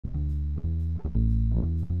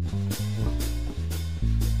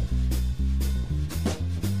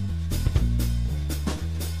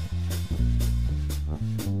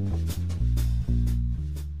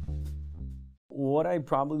What I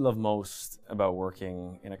probably love most about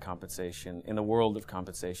working in the world of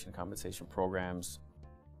compensation programs,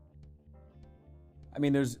 I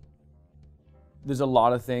mean, there's a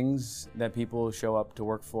lot of things that people show up to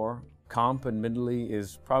work for. Comp, admittedly,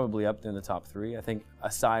 is probably up in the top 3. I think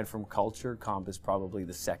aside from culture, comp is probably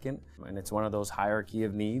the second. And it's one of those hierarchy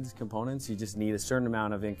of needs components. You just need a certain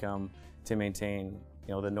amount of income to maintain,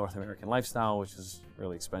 the North American lifestyle, which is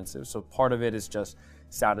really expensive. So part of it is just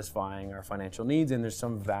satisfying our financial needs, and there's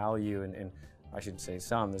some value, and I should say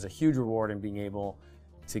there's a huge reward in being able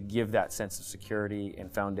to give that sense of security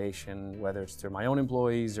and foundation, whether it's to my own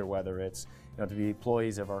employees or whether it's to the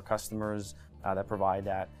employees of our customers that provide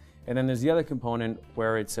that. And then there's the other component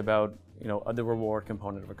where it's about the reward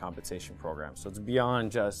component of a compensation program. So it's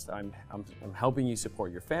beyond just I'm helping you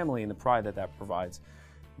support your family and the pride that provides,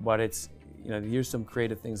 but it's here's some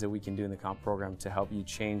creative things that we can do in the comp program to help you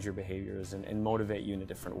change your behaviors and motivate you in a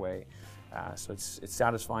different way. So it's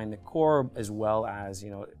satisfying the core as well as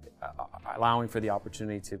allowing for the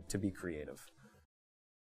opportunity to be creative.